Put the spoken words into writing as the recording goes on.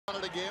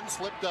It again,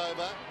 slipped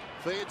over,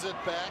 feeds it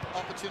back,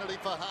 opportunity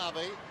for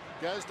Harvey,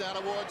 goes down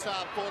towards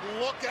half forward,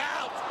 look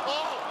out!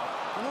 Oh,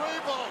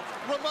 Revolt,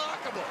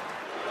 remarkable.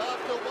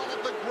 After one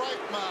of the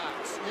great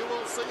marks, you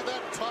will see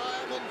that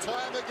time and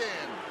time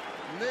again.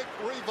 Nick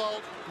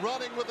Revolt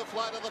running with the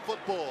flight of the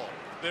football.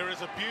 There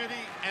is a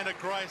beauty and a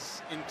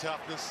grace in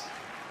toughness,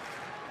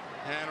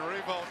 and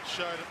Revolt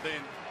showed it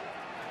then.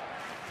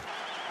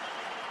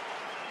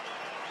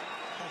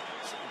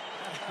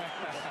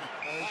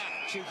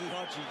 Cheeky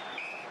Hodgie.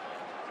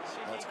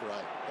 That's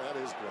great. That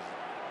is great.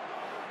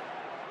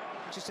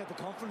 Just had the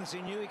confidence,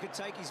 he knew he could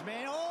take his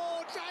man.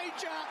 Oh,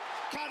 danger!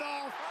 Cut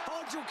off.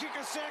 Hodge will kick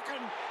a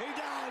second. He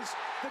does.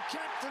 The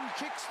captain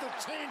kicks the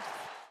 10th.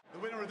 The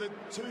winner of the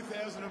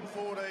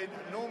 2014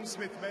 Norm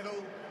Smith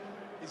medal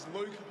is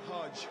Luke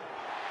Hodge.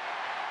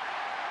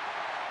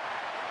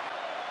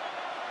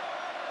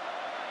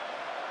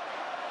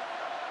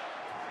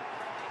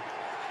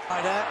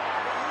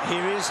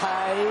 Here is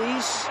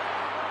Hayes.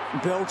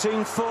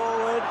 Belting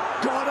forward.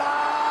 Got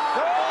up!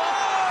 Oh!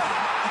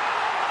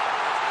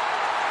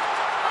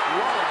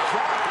 What a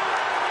drop!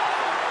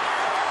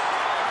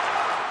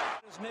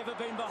 Has never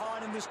been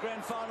behind in this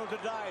grand final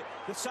today.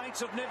 The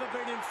Saints have never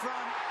been in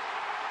front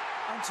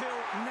until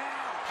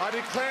now. I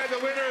declare the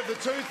winner of the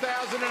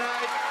 2008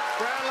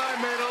 Brownlow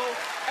medal,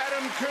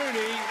 Adam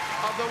Cooney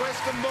of the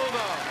Western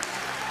Bulldogs.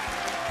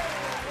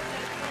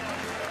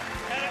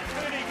 Adam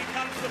Cooney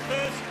becomes the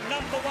first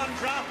 #1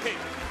 draft pick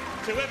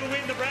to ever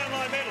win the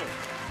Brownlow medal.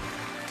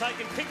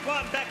 Taken pick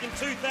one back in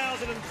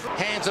 2003.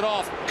 Hands it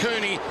off.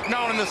 Cooney,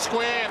 no one in the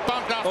square,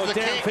 bumped after the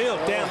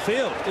downfield, kick.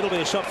 downfield. It'll be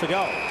a shot for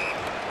goal.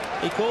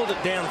 He called it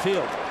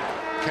downfield.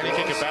 Can he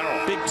kick a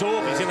barrel? Big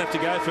talk. He's going to have to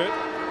go for it.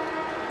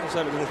 Let's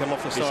hope it doesn't come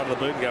off the side of the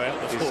boot and go out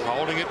the He's full.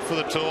 holding it for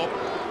the talk.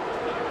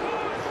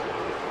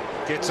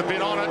 Gets a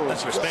bit on it.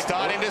 That's respect.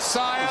 Starting to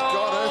sail. He's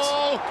got it.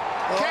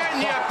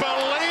 Can you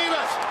believe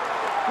it?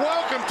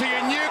 Welcome to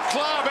your new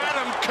club,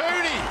 Adam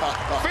Cooney.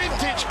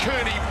 Vintage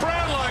Cooney,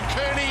 Brownlow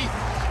Cooney,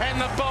 and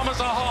the Bombers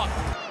are hot.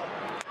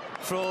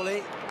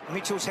 Frawley,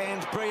 Mitchell's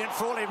hands brilliant.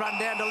 Frawley run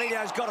down.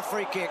 Delito's got a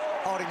free kick,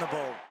 holding the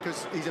ball.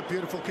 Because he's a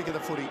beautiful kick of the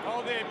footy.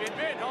 Hold there,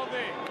 Ben, hold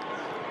there.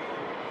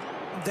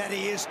 That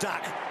he is,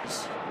 Duck.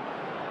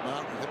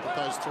 Martin hit the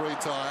post 3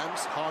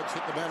 times. Hodge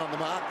hit the man on the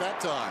mark that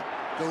time.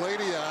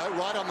 Deledio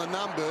right on the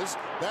numbers.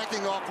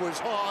 Backing off was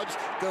Hodge.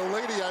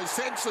 Deledio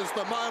senses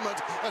the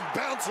moment and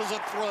bounces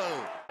it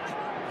through.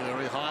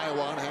 Very high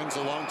one, hangs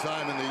a long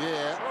time in the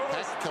air.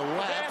 Has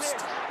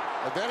collapsed.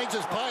 Advantage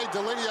is played.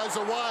 Deledio's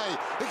away.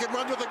 He can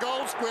run to the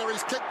goal square.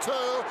 He's kicked 2.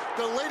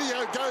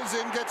 Deledio goes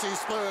in, gets his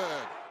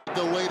 3rd.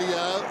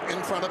 Deledio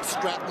in front of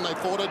Stratton. They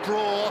fought a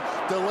draw.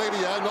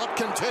 Deledio not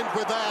content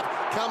with that.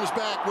 Comes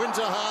back, wins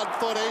a hard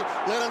footy.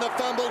 Let in a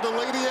fumble.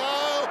 Deledio.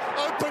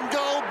 Open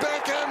goal,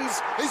 beckons.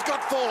 He's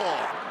got 4.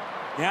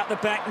 Out the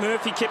back,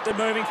 Murphy kept it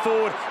moving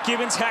forward.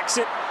 Gibbons hacks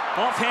it.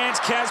 Off hands,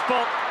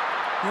 Casbolt.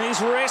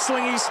 He's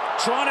wrestling, he's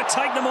trying to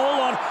take them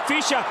all on.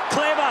 Fisher,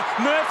 clever,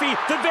 Murphy,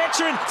 the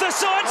veteran, the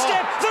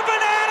sidestep, the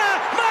banana!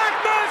 Mark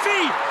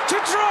Murphy to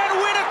try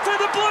and win it for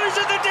the Blues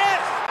at the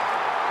death.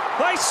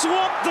 They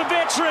swamped the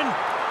veteran.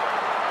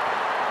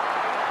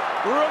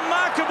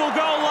 Remarkable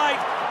goal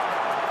late.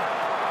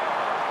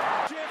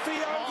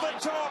 Jeffy over the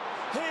top.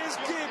 Here's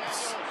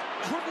Gibbs.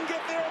 Couldn't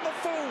get there on the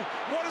full.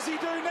 What does he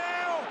do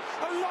now?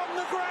 Along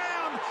the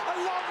ground.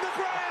 Along the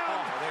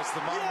ground. Oh, there's the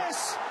moment.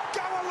 Yes.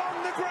 Go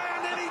along the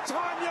ground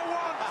anytime you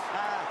want.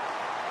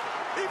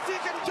 If you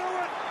can do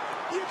it,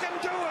 you can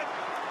do it.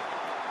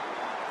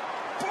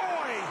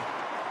 Boy.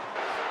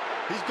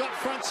 He's got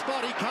front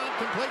spot. He can't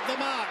complete the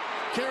mark.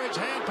 Kerridge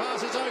hand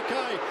pass is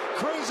okay.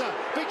 Cruiser,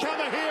 become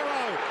a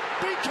hero.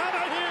 Become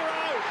a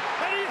hero.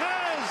 And he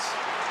has.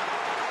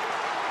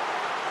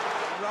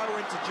 Rowe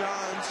into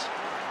Jones.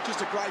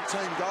 Just a great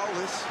team goal,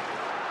 this.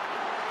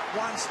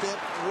 One step,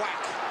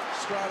 whack.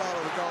 Straight out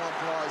of the goal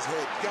umpire's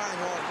head.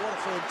 Game on. What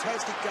a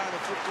fantastic game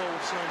of football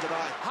we've seen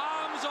today.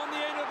 Harms on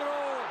the end of it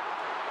all.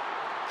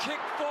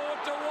 Kick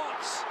forward to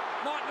Watts.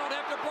 Might not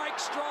have to break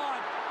stride.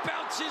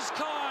 Bounces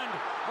kind.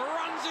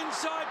 Runs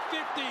inside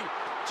 50.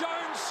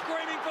 Jones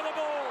screaming for the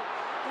ball.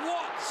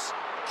 Watts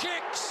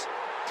kicks.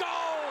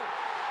 Goal.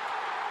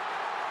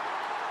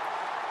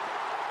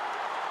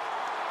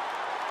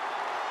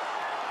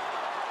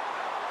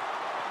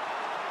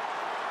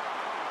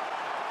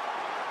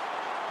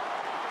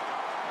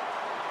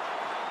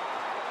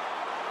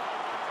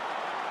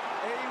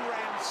 He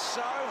ran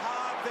so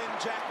hard then,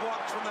 Jack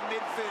Watts, from the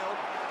midfield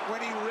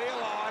when he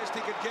realised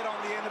he could get on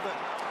the end of it.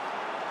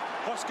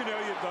 Hoskin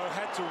Elliott, though,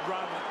 had to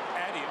run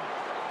at him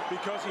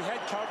because he had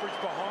coverage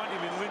behind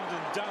him in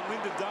Lyndon Dunn.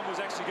 Lyndon Dunn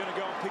was actually going to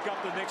go and pick up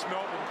the next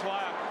Melbourne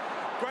player.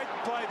 Great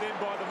play then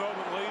by the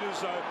Melbourne leaders,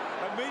 though.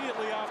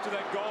 Immediately after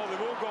that goal, they've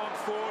all gone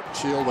forward.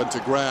 Shield went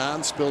to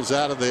ground, spills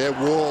out of there.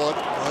 Ward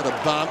tried a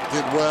bump,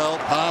 did well.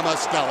 Palmer,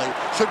 Scully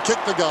should kick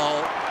the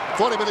goal.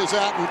 40 minutes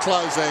out and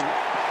closing,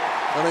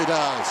 and he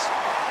does.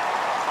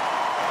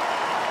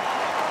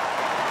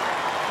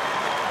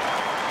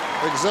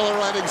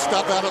 Exhilarating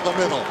stuff out of the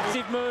middle.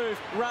 Move,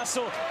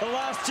 Russell, the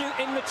last 2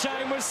 in the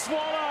chain was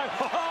Swallow.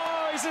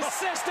 He's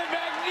assessed it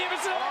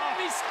magnificent, and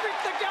he's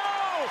stripped the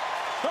goal.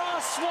 Oh,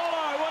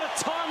 Swallow, what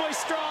a timely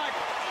strike.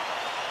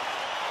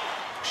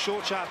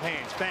 Short, sharp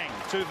hands, bang,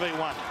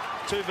 2v1.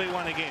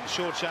 2v1 again,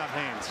 short, sharp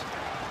hands.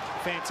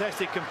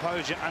 Fantastic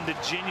composure under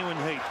genuine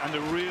heat, under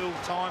real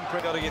time.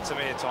 Got to get some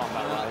air time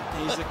that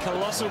way. He's a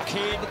colossal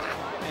kid,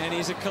 and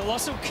he's a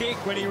colossal kick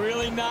when he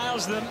really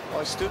nails them.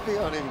 I stood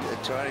behind him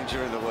at training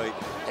during the week,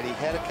 and he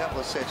had a couple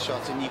of set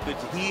shots, and you could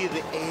hear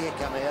the air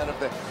come out of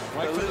the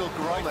little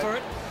grommet. Wait for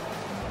it.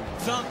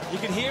 Thump, you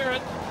can hear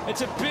it.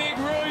 It's a big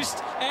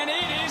roost, and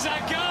it is a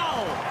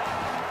goal.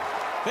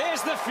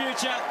 There's the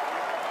future.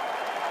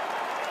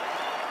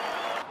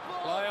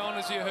 Play on,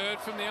 as you heard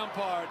from the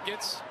umpire. It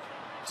gets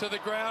to the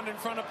ground in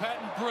front of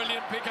Patton.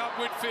 Brilliant pick up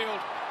Whitfield.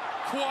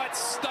 Quite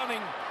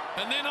stunning.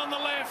 And then on the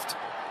left,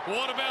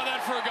 what about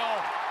that for a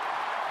goal?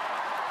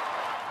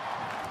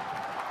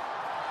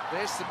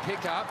 There's the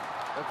pick up.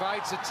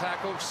 Evades a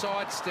tackle,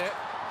 sidestep.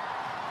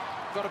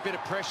 Got a bit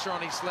of pressure on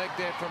his leg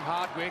there from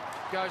Hardwick.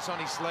 Goes on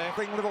his left.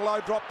 Little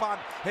low drop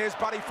punt. Here's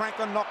Buddy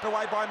Franklin, knocked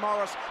away by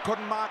Morris.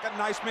 Couldn't mark it.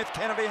 Naismith,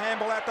 Kennedy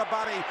handball out to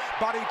Buddy.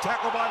 Buddy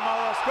tackled by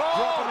Morris.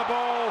 Dropping the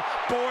ball.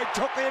 Boyd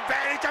took the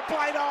advantage and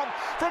played on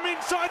from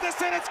inside the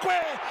centre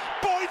square.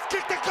 Boyd's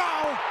kicked the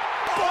goal.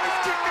 Boyd's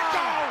kicked the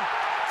goal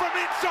from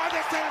inside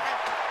the centre.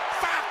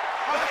 Fuck!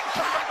 I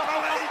can't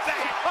believe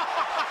that.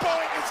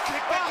 Boyd has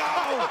kicked the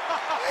goal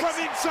from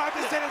inside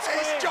the centre square.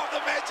 He's dropped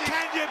the magic.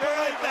 Can you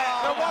believe that?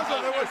 There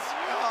wasn't. It was.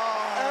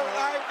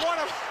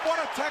 What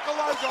a tackle,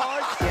 those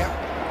guys. Yep.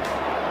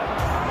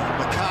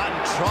 McCartan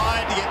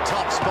tried to get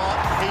top spot.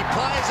 He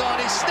plays on,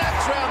 he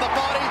snaps round the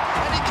body,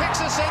 and he kicks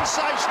a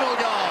sensational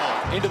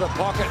goal. Into the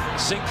pocket,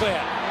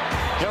 Sinclair.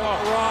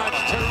 Right,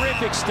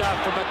 terrific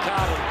stuff from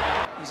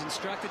McCartan. He's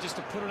instructed just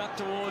to put it up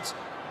towards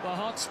the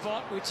hot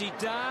spot, which he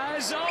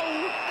does.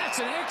 Oh, that's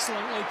an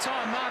excellently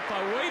timed mark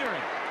by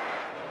Wiedering.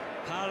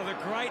 Part of the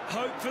great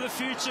hope for the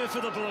future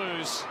for the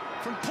Blues.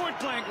 From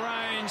point-blank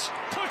range,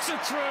 puts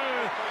it through,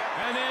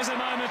 and there's a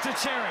moment to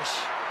cherish.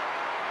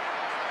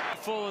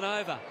 Fallen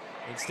over.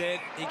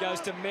 Instead, he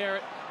goes to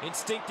Merritt.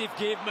 Instinctive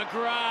give,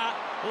 McGrath.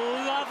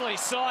 Lovely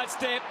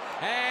sidestep,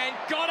 and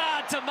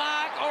Goddard to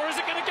mark, or is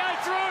it going to go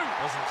through?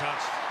 Wasn't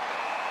touched.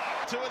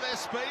 Two of their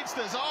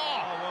speedsters.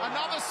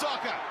 Another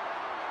soccer.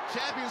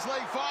 Champions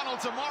League final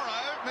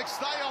tomorrow.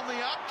 McStay on the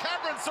up.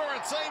 Cameron saw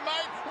a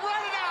teammate.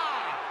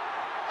 Radar!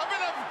 A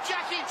bit of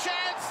Jackie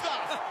Chan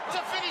stuff to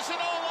finish it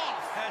all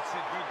off. That's a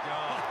good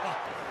goal.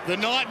 The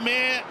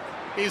nightmare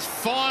is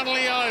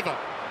finally over.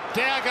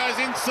 Dow goes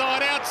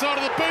inside, outside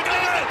of the boot.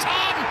 There's the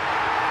ton!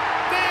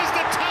 There's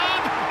the ton!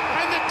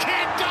 And the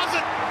kid does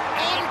it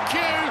on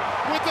cue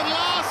with the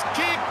last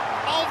kick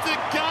of the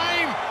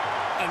game.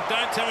 And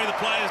don't tell me the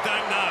players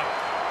don't know.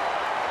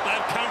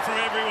 They've come from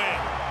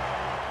everywhere.